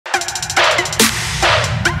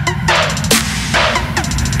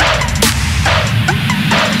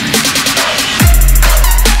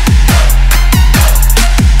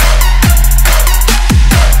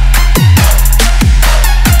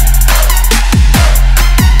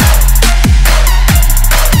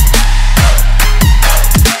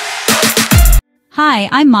Hi,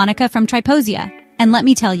 I'm Monica from Triposia, and let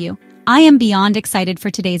me tell you, I am beyond excited for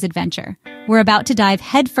today's adventure. We're about to dive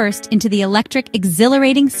headfirst into the electric,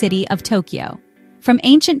 exhilarating city of Tokyo. From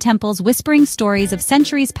ancient temples whispering stories of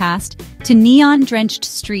centuries past to neon-drenched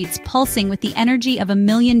streets pulsing with the energy of a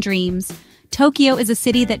million dreams, Tokyo is a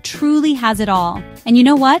city that truly has it all. And you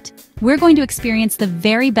know what? We're going to experience the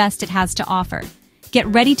very best it has to offer. Get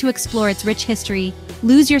ready to explore its rich history,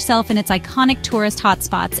 lose yourself in its iconic tourist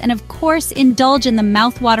hotspots, and of course, indulge in the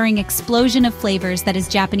mouth-watering explosion of flavors that is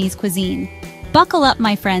Japanese cuisine. Buckle up,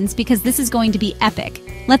 my friends, because this is going to be epic.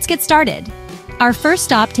 Let's get started. Our first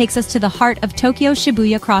stop takes us to the heart of Tokyo's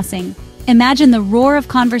Shibuya Crossing. Imagine the roar of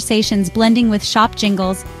conversations blending with shop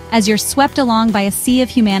jingles as you're swept along by a sea of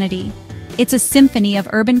humanity. It's a symphony of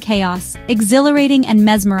urban chaos, exhilarating and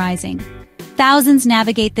mesmerizing. Thousands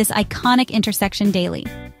navigate this iconic intersection daily.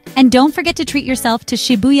 And don't forget to treat yourself to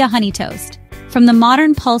Shibuya Honey Toast. From the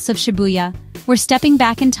modern pulse of Shibuya, we're stepping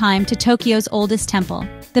back in time to Tokyo's oldest temple.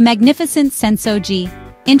 The magnificent Sensoji,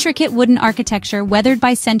 intricate wooden architecture weathered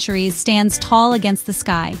by centuries, stands tall against the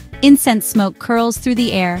sky. Incense smoke curls through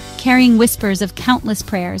the air, carrying whispers of countless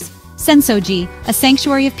prayers. Sensoji, a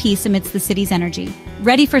sanctuary of peace amidst the city's energy.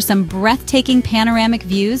 Ready for some breathtaking panoramic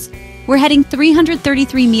views? We're heading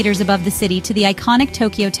 333 meters above the city to the iconic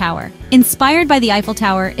Tokyo Tower. Inspired by the Eiffel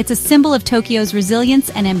Tower, it's a symbol of Tokyo's resilience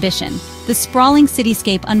and ambition. The sprawling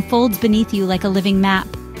cityscape unfolds beneath you like a living map.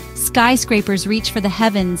 Skyscrapers reach for the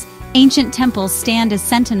heavens, ancient temples stand as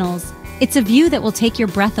sentinels. It's a view that will take your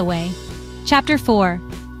breath away. Chapter 4.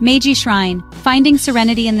 Meiji Shrine, Finding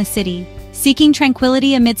Serenity in the City. Seeking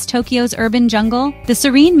tranquility amidst Tokyo's urban jungle? The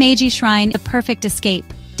serene Meiji Shrine is a perfect escape.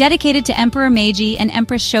 Dedicated to Emperor Meiji and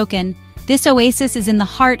Empress Shokin, this oasis is in the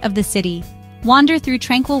heart of the city. Wander through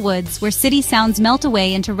tranquil woods where city sounds melt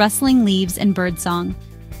away into rustling leaves and birdsong.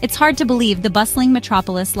 It's hard to believe the bustling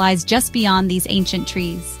metropolis lies just beyond these ancient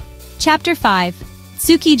trees. Chapter 5.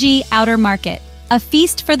 Tsukiji Outer Market, a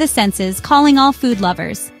feast for the senses calling all food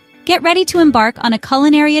lovers. Get ready to embark on a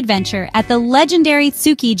culinary adventure at the legendary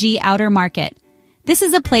Tsukiji Outer Market. This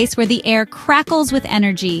is a place where the air crackles with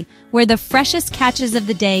energy, where the freshest catches of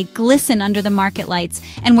the day glisten under the market lights,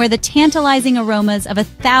 and where the tantalizing aromas of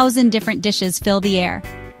 1,000 different dishes fill the air.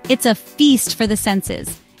 It's a feast for the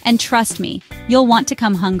senses, and trust me, you'll want to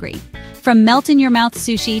come hungry. From melt-in-your-mouth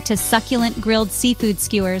sushi to succulent grilled seafood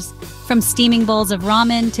skewers, from steaming bowls of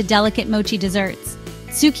ramen to delicate mochi desserts,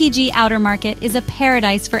 Tsukiji Outer Market is a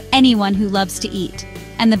paradise for anyone who loves to eat.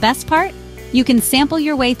 And the best part? You can sample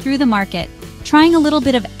your way through the market, trying a little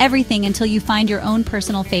bit of everything until you find your own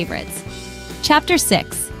personal favorites. Chapter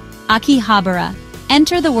 6. Akihabara.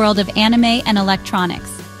 Enter the world of anime and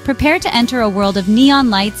electronics. Prepare to enter a world of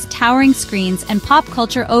neon lights, towering screens, and pop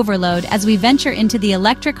culture overload as we venture into the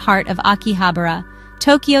electric heart of Akihabara,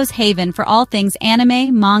 Tokyo's haven for all things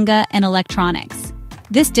anime, manga, and electronics.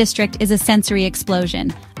 This district is a sensory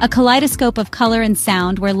explosion, a kaleidoscope of color and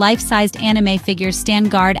sound where life-sized anime figures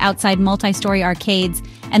stand guard outside multi-story arcades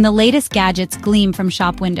and the latest gadgets gleam from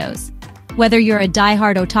shop windows. Whether you're a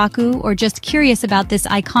die-hard otaku or just curious about this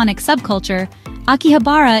iconic subculture,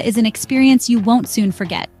 Akihabara is an experience you won't soon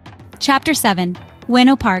forget. Chapter 7.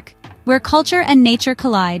 Ueno Park, where culture and nature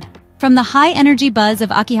collide. From the high-energy buzz of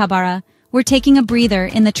Akihabara, we're taking a breather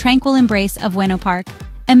in the tranquil embrace of Ueno Park.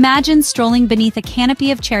 Imagine strolling beneath a canopy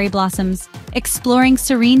of cherry blossoms, exploring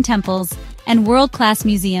serene temples, and world-class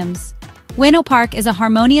museums. Ueno Park is a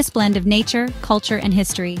harmonious blend of nature, culture, and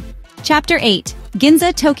history. Chapter 8.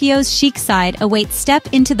 Ginza, Tokyo's chic side awaits. Step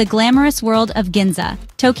into the glamorous world of Ginza,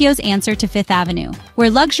 Tokyo's answer to Fifth Avenue, where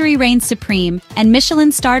luxury reigns supreme and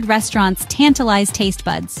Michelin-starred restaurants tantalize taste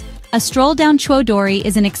buds. A stroll down Chuodori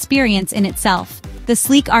is an experience in itself. The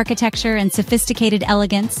sleek architecture and sophisticated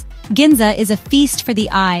elegance, Ginza is a feast for the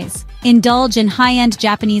eyes. Indulge in high-end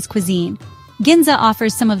Japanese cuisine. Ginza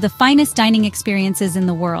offers some of the finest dining experiences in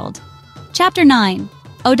the world. Chapter 9.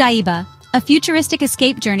 Odaiba, a futuristic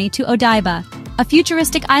escape journey to Odaiba, a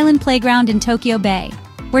futuristic island playground in Tokyo Bay,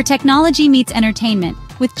 where technology meets entertainment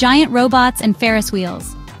with giant robots and Ferris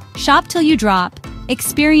wheels. Shop till you drop,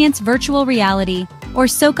 experience virtual reality, or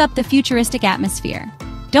soak up the futuristic atmosphere.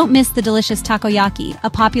 Don't miss the delicious takoyaki, a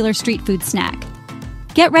popular street food snack.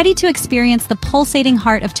 Get ready to experience the pulsating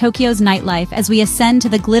heart of Tokyo's nightlife as we ascend to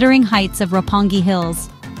the glittering heights of Roppongi Hills.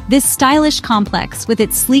 This stylish complex, with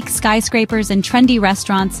its sleek skyscrapers and trendy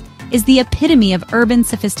restaurants, is the epitome of urban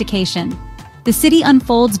sophistication. The city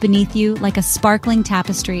unfolds beneath you like a sparkling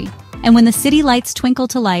tapestry, and when the city lights twinkle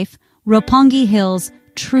to life, Roppongi Hills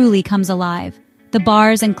truly comes alive. The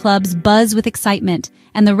bars and clubs buzz with excitement,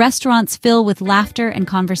 and the restaurants fill with laughter and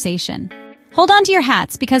conversation. Hold on to your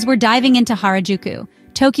hats because we're diving into Harajuku,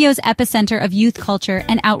 Tokyo's epicenter of youth culture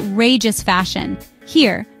and outrageous fashion.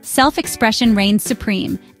 Here, self-expression reigns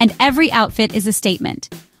supreme, and every outfit is a statement.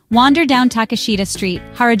 Wander down Takeshita Street,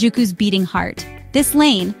 Harajuku's beating heart. This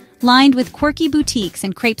lane, lined with quirky boutiques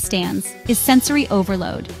and crepe stands, is sensory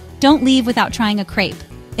overload. Don't leave without trying a crepe.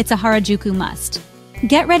 It's a Harajuku must.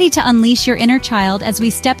 Get ready to unleash your inner child as we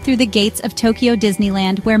step through the gates of Tokyo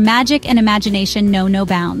Disneyland, where magic and imagination know no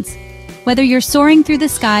bounds. Whether you're soaring through the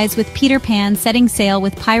skies with Peter Pan setting sail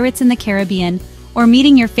with Pirates in the Caribbean, or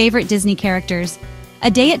meeting your favorite Disney characters,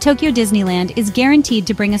 a day at Tokyo Disneyland is guaranteed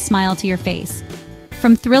to bring a smile to your face.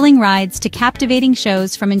 From thrilling rides to captivating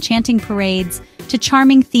shows, from enchanting parades to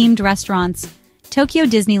charming themed restaurants, Tokyo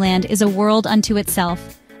Disneyland is a world unto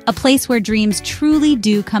itself, a place where dreams truly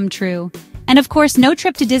do come true. And of course, no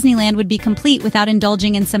trip to Disneyland would be complete without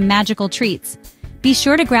indulging in some magical treats. Be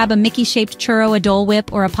sure to grab a Mickey-shaped churro, a Dole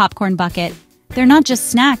Whip, or a popcorn bucket. They're not just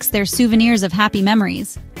snacks, they're souvenirs of happy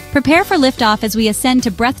memories. Prepare for liftoff as we ascend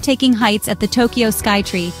to breathtaking heights at the Tokyo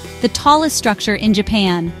Skytree, the tallest structure in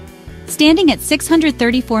Japan. Standing at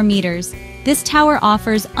 634 meters, this tower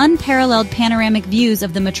offers unparalleled panoramic views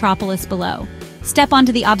of the metropolis below. Step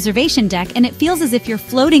onto the observation deck and it feels as if you're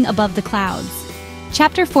floating above the clouds.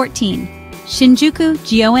 Chapter 14. Shinjuku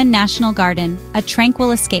Gyoen National Garden, a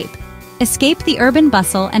tranquil escape. Escape the urban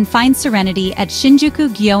bustle and find serenity at Shinjuku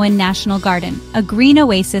Gyoen National Garden, a green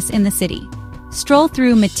oasis in the city. Stroll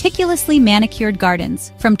through meticulously manicured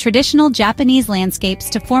gardens, from traditional Japanese landscapes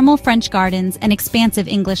to formal French gardens and expansive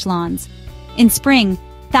English lawns. In spring,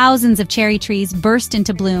 thousands of cherry trees burst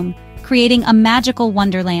into bloom, creating a magical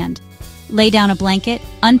wonderland. Lay down a blanket,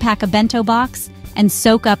 unpack a bento box, and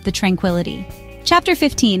soak up the tranquility. Chapter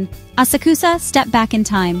 15. Asakusa, Step Back in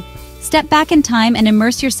Time. Step back in time and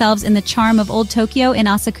immerse yourselves in the charm of Old Tokyo in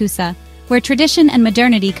Asakusa, where tradition and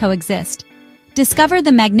modernity coexist. Discover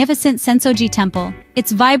the magnificent Sensoji Temple,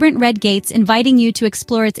 its vibrant red gates inviting you to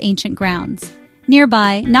explore its ancient grounds.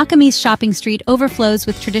 Nearby, Nakami's shopping street overflows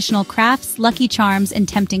with traditional crafts, lucky charms, and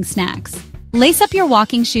tempting snacks. Lace up your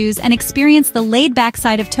walking shoes and experience the laid-back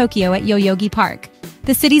side of Tokyo at Yoyogi Park,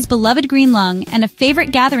 the city's beloved green lung and a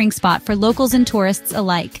favorite gathering spot for locals and tourists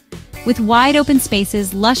alike. With wide-open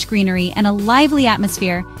spaces, lush greenery, and a lively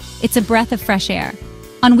atmosphere, it's a breath of fresh air.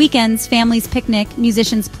 On weekends, families picnic,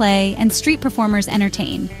 musicians play, and street performers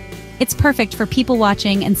entertain. It's perfect for people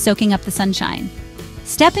watching and soaking up the sunshine.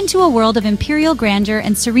 Step into a world of imperial grandeur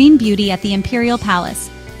and serene beauty at the Imperial Palace,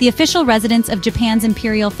 the official residence of Japan's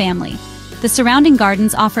imperial family. The surrounding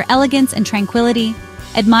gardens offer elegance and tranquility.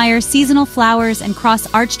 Admire seasonal flowers and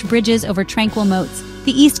cross arched bridges over tranquil moats.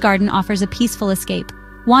 The East Garden offers a peaceful escape.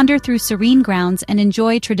 Wander through serene grounds and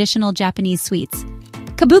enjoy traditional Japanese sweets.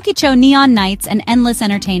 Kabukicho neon nights and endless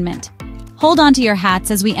entertainment. Hold on to your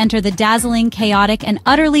hats as we enter the dazzling, chaotic, and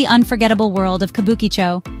utterly unforgettable world of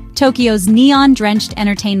Kabukicho, Tokyo's neon-drenched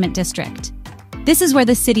entertainment district. This is where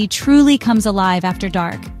the city truly comes alive after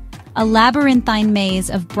dark. A labyrinthine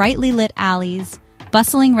maze of brightly lit alleys,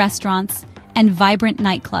 bustling restaurants, and vibrant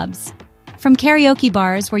nightclubs. From karaoke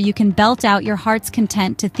bars where you can belt out your heart's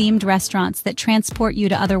content to themed restaurants that transport you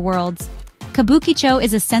to other worlds, Kabukicho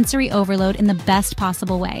is a sensory overload in the best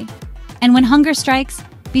possible way. And when hunger strikes,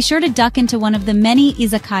 be sure to duck into one of the many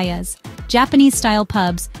izakayas, Japanese-style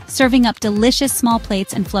pubs serving up delicious small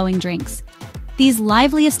plates and flowing drinks. These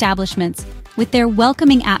lively establishments, with their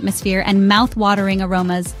welcoming atmosphere and mouth-watering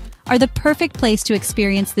aromas, are the perfect place to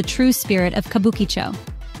experience the true spirit of Kabukicho.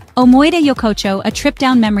 Omoide Yokocho, a trip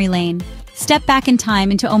down memory lane. Step back in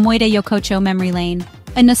time into Omoide Yokocho Memory Lane,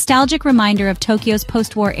 a nostalgic reminder of Tokyo's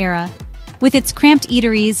post-war era. With its cramped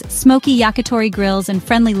eateries, smoky yakitori grills, and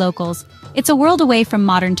friendly locals, it's a world away from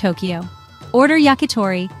modern Tokyo. Order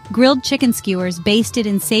yakitori, grilled chicken skewers basted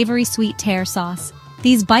in savory sweet tare sauce.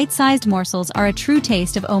 These bite-sized morsels are a true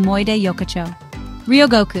taste of Omoide Yokocho.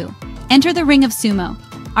 Ryogoku. Enter the ring of sumo.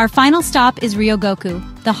 Our final stop is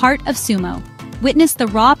Ryogoku, the heart of sumo. Witness the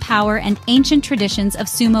raw power and ancient traditions of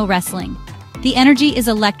sumo wrestling. The energy is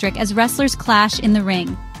electric as wrestlers clash in the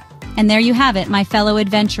ring. And there you have it, my fellow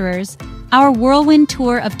adventurers. Our whirlwind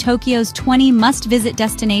tour of Tokyo's 20 must-visit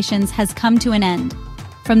destinations has come to an end.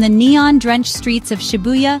 From the neon-drenched streets of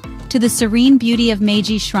Shibuya to the serene beauty of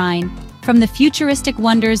Meiji Shrine, from the futuristic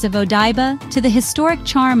wonders of Odaiba to the historic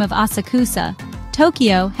charm of Asakusa,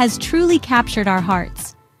 Tokyo has truly captured our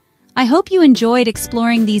hearts. I hope you enjoyed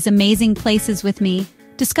exploring these amazing places with me,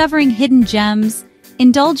 discovering hidden gems,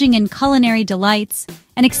 indulging in culinary delights,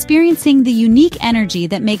 and experiencing the unique energy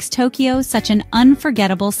that makes Tokyo such an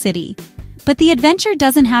unforgettable city. But the adventure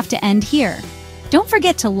doesn't have to end here. Don't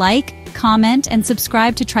forget to like, comment, and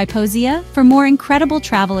subscribe to Triposia for more incredible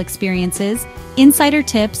travel experiences, insider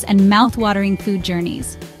tips, and mouth-watering food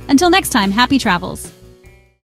journeys. Until next time, happy travels!